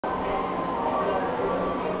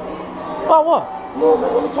About what? Come on,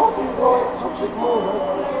 man. Let me talk to you, bro. Tough shit. Come on, man.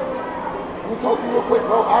 Let me talk to you real quick,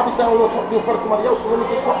 bro. Obviously, I don't want to talk to you in front of somebody else, so let me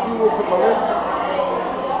just talk to you real quick, my man.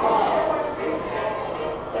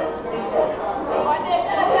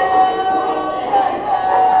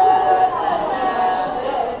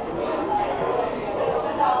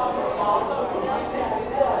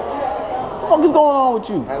 What the fuck is going on with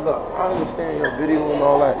you? Hey, look, I understand your video and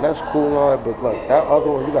all that. That's cool and all that, but look, that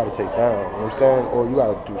other one you gotta take down. You know what I'm saying? Or you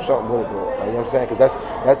gotta do something with it, bro. Like, you know what I'm saying? Because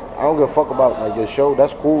that's I don't give a fuck about like your show.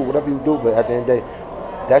 That's cool, whatever you do. But at the end of the day,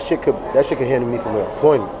 that shit could hinder me from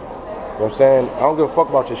employment. You know what I'm saying? I don't give a fuck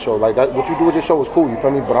about your show. Like that, what you do with your show is cool. You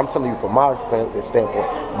feel me? But I'm telling you from my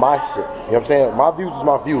standpoint, my shit. You know what I'm saying? My views is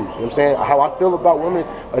my views. You know what I'm saying? How I feel about women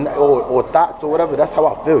or thoughts or whatever. That's how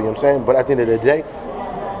I feel. You know what I'm saying? But at the end of the day,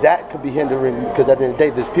 that could be hindering, because at the end of the day,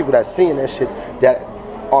 there's people that seeing that shit that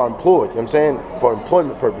are employed, you know what I'm saying, for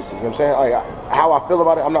employment purposes, you know what I'm saying? Like, how I feel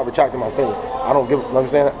about it, I'm not retracting my statement. I don't give, you know what I'm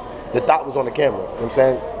saying? The thought was on the camera, you know what I'm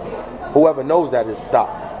saying? Whoever knows that is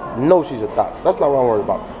thought, knows she's a thought. That's not what I'm worried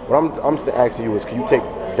about. What I'm asking you is, can you take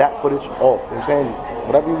that footage off, you know what I'm saying?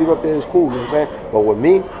 Whatever you leave up there is cool, you know what I'm saying? But with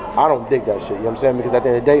me, I don't dig that shit, you know what I'm saying? Because at the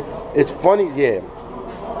end of the day, it's funny, yeah.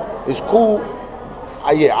 It's cool,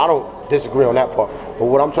 yeah, I don't disagree on that part. But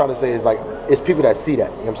what I'm trying to say is, like, it's people that see that,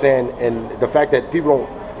 you know what I'm saying? And the fact that people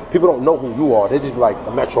don't know who you are. They just be like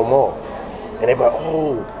the Metro Mall. And they be like,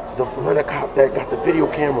 oh, the rent-a-cop that got the video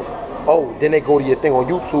camera. Oh, then they go to your thing on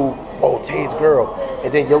YouTube, oh, Tay's girl.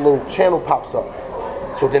 And then your little channel pops up.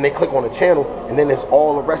 So then they click on the channel, and then it's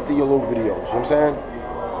all the rest of your little videos, you know what I'm saying?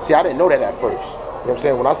 See, I didn't know that at first. You know what I'm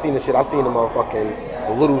saying? When I seen the shit, I seen the motherfucking,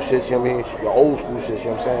 the little shit, you know what I mean? Your old school shit, you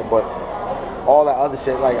know what I'm saying? But all that other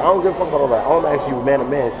shit, like, I don't give a fuck about all that. I don't ask you man to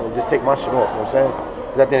man, so just take my shit off, you know what I'm saying?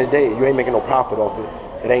 Because at the end of the day, you ain't making no profit off it.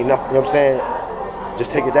 It ain't nothing, you know what I'm saying?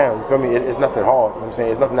 Just take it down, you feel me? It's nothing hard, you know what I'm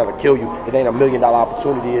saying? It's nothing that'll kill you. It ain't $1 million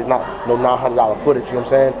opportunity. It's not no $900 footage, you know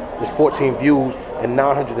what I'm saying? There's 14 views and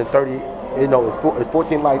 930, you know, it's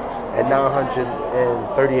 14 likes and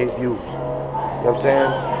 938 views. You know what I'm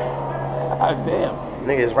saying? God damn.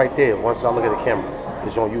 Nigga, it's right there. Once I look at the camera,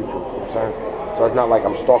 it's on YouTube, you know what I'm saying? So it's not like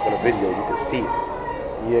I'm stalking a video, you can see it.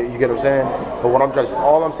 Yeah, you get what I'm saying? But what I'm just,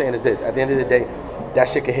 all I'm saying is this: at the end of the day, that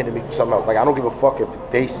shit can hinder me for something else. Like, I don't give a fuck if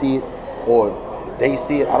they see it or they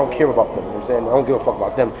see it. I don't care about them, you know what I'm saying? I don't give a fuck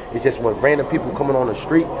about them. It's just when random people coming on the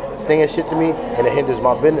street saying shit to me and it hinders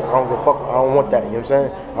my business, I don't give a fuck. I don't want that, you know what I'm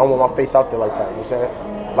saying? I don't want my face out there like that, you know what I'm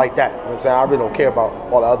saying? Like that, you know what I'm saying? I really don't care about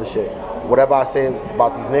all the other shit. Whatever I say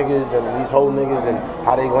about these niggas and these whole niggas and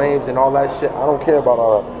how they lames and all that shit, I don't care about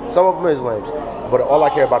all that. Some of them is lames, but all I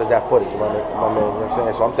care about is that footage, my man, you know what I'm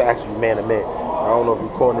saying? So I'm asking you man to man. I don't know if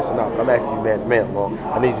you're recording this or not, but I'm asking you man to man, Lord.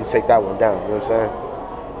 I need you to take that one down, you know what I'm saying?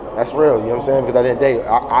 That's real, you know what I'm saying? Because at the end of the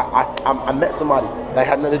day, I met somebody that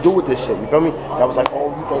had nothing to do with this shit, you feel me? That was like,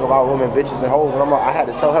 oh, you think about women, bitches, and hoes, and I'm like, I had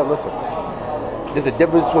to tell her, listen, there's a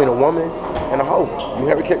difference between a woman and a hoe.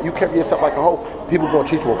 You carry yourself like a hoe, people gonna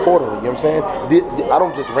treat you accordingly, you know what I'm saying?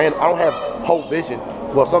 I don't have hoe vision.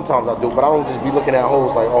 Well, sometimes I do, but I don't just be looking at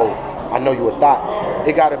hoes like, oh, I know you a thought.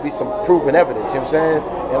 It gotta be some proven evidence, you know what I'm saying?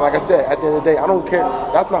 And like I said, at the end of the day, I don't care.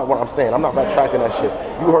 That's not what I'm saying. I'm not retracting that shit.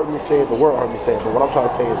 You heard me say it, the world heard me say it, but what I'm trying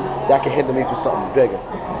to say is that can hinder me for something bigger.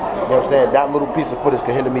 You know what I'm saying? That little piece of footage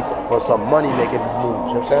can hinder me for some money making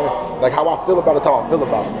moves, you know what I'm saying? Like, how I feel about it is how I feel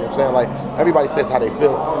about it, you know what I'm saying? Like, everybody says how they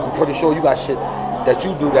feel. I'm pretty sure you got shit that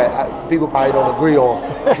you do that people probably don't agree on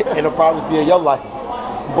in the privacy of your life.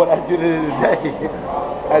 But at the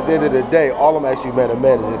end of the day, all I'm asking you man to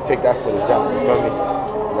man is just take that footage down, you feel me?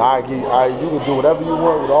 Now, you can do whatever you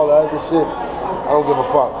want with all that other shit. I don't give a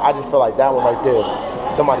fuck. I just feel like that one right there,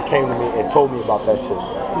 somebody came to me and told me about that shit.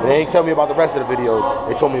 And they ain't tell me about the rest of the videos.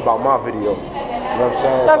 They told me about my video. You know what I'm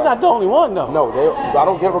saying? That's not the only one, though. No, I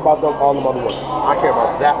don't care about them, all them other ones. I care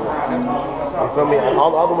about that one. You feel me? And all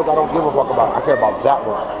the other ones I don't give a fuck about. I care about that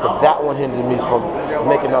one. But that one hinders me from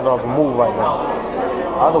making another move right now.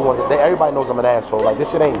 Other ones, everybody knows I'm an asshole. Like, this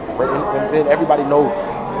shit ain't. Everybody knows.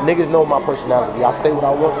 Niggas know my personality. I say what I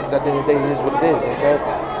want because at the end of the day, it is what it is. You know what I'm saying?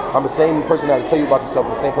 I'm the same person that'll tell you about yourself,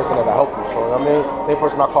 the same person that'll help you. So, you know what I mean? Same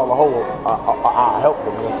person I call a hoe, I help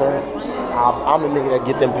them. You know what I'm saying? I'm the nigga that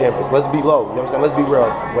get them pampers. Let's be low. You know what I'm saying? Let's be real.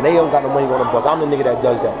 When they don't got no money on the bus, I'm the nigga that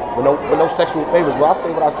does that. With no sexual favors. Well, I say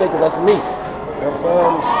what I say because that's me. You know what I'm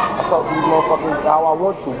saying? I talk to these motherfuckers how I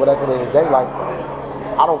want to, but at the end of the day, like,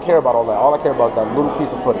 I don't care about all that. All I care about is that little piece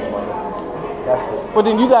of footage, man. That's it. But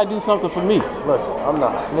then you gotta do something for me. Listen, I'm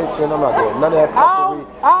not snitching. I'm not doing none of that fuckery.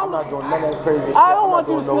 I'm not doing none of that crazy shit. I don't want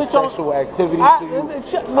you to snitch on sexual activity to you.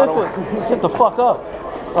 Listen, shut the fuck up,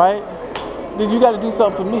 right? Then you gotta do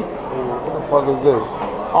something for me. What the fuck is this?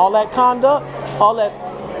 All that conduct, all that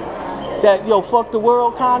that, yo, fuck the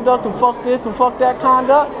world conduct and fuck this and fuck that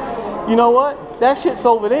conduct, you know what? That shit's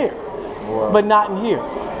over there, but not in here.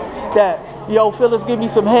 That, yo, Phyllis, give me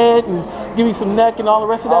some head and give me some neck and all the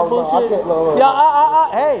rest of that bullshit.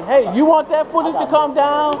 Hey, you want that footage to come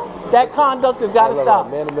down? That conduct has got to stop.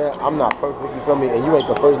 Man, I'm not perfect, you feel me? And you ain't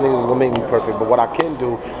the first nigga who's gonna make me perfect. But what I can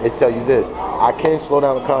do is tell you this: I can slow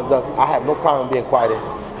down the conduct. I have no problem being quiet.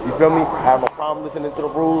 You feel me? I have no problem listening to the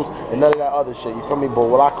rules and none of that other shit. You feel me? But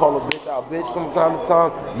will I call a bitch out bitch from time to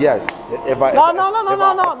time? Yes. If I you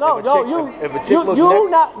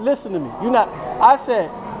not listen to me. You not. I said,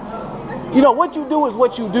 you know what you do is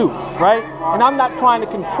what you do, right? And I'm not trying to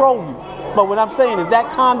control you. But what I'm saying is that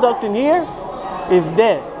conduct in here is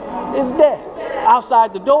dead. It's dead.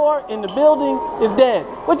 Outside the door, in the building, is dead.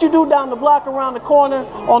 What you do down the block, around the corner,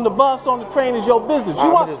 on the bus, on the train is your business. You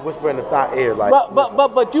want just whisper in the thought ear, like.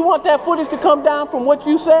 But you want that footage to come down from what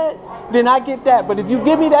you said? Then I get that. But if you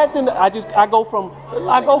give me that, then I go from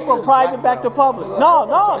private back to public. No.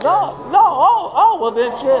 Oh, well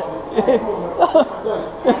then shit.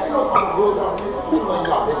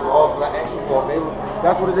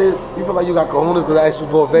 That's what it is. You feel like you got cojones because I asked you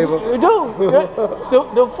for a favor? You do.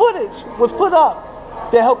 The footage was put up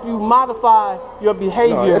to help you modify your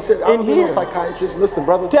behavior in here. Psychiatrist, listen,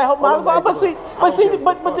 brother. To help modify, but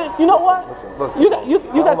you know what? Listen, you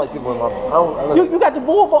got the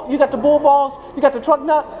bull balls, you got the truck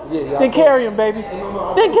nuts. Yeah. Then carry them, baby.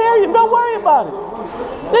 Then carry them. Don't worry about it.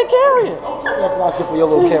 Then carry it. That fly shit for your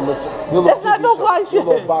little camera. That's not no fly shit. Your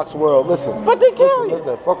little box world. Listen. But they carry it.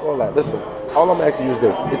 Listen, fuck all that. Listen. All I'm asking you is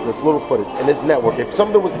this: it's this little footage and this network. If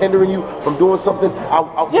something was hindering you from doing something,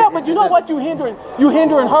 but you know what? You hindering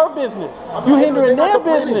her business. You hindering their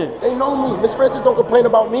business. They know me. Miss Francis don't complain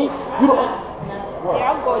about me. You don't.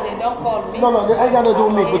 Yeah, I'm going there. Don't call me. No, that ain't got nothing to do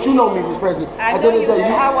with me. But you know me, Miss Francis. I know you.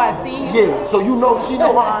 How I see you. Yeah. So you know, she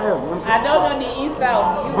know how I am. You know what I'm saying? I don't know the inside.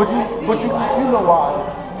 But you know why I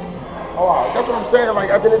am. Oh, that's what I'm saying.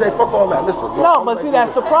 Like at the end of the day, fuck all that. Listen. No, but see,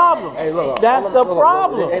 that's the problem. Hey, look. That's the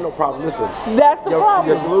problem. Ain't no problem. Listen. That's the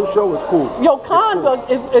problem. Your little show is cool. Your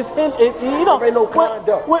conduct is you know. There ain't no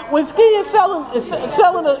conduct. When Ski is selling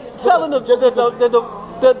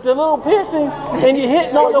the little piercings, and you're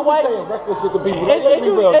hitting on the white. Reckless shit to people. And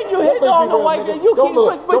you hitting on the white.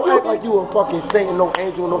 Don't act like you a fucking Satan, no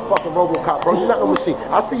angel, no fucking RoboCop, bro. You're not no machine.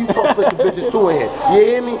 I see you talk slick to bitches too in here. You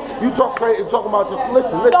hear me? You talk crazy, talking about just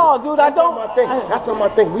listen. No, dude, I don't. That's not my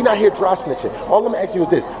thing. We not here dry snitching. All I'm asking you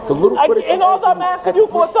is this: the little footage. And all I'm asking you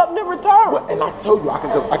for something in return. Well, and I told you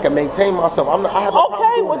I can maintain myself. I have no problem.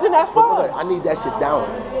 Okay, well then that's fine. I need that shit down.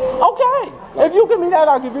 Okay, if you give me that,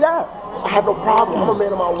 I'll give you that. I have no problem. I'm a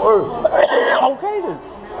man of my word. Okay then.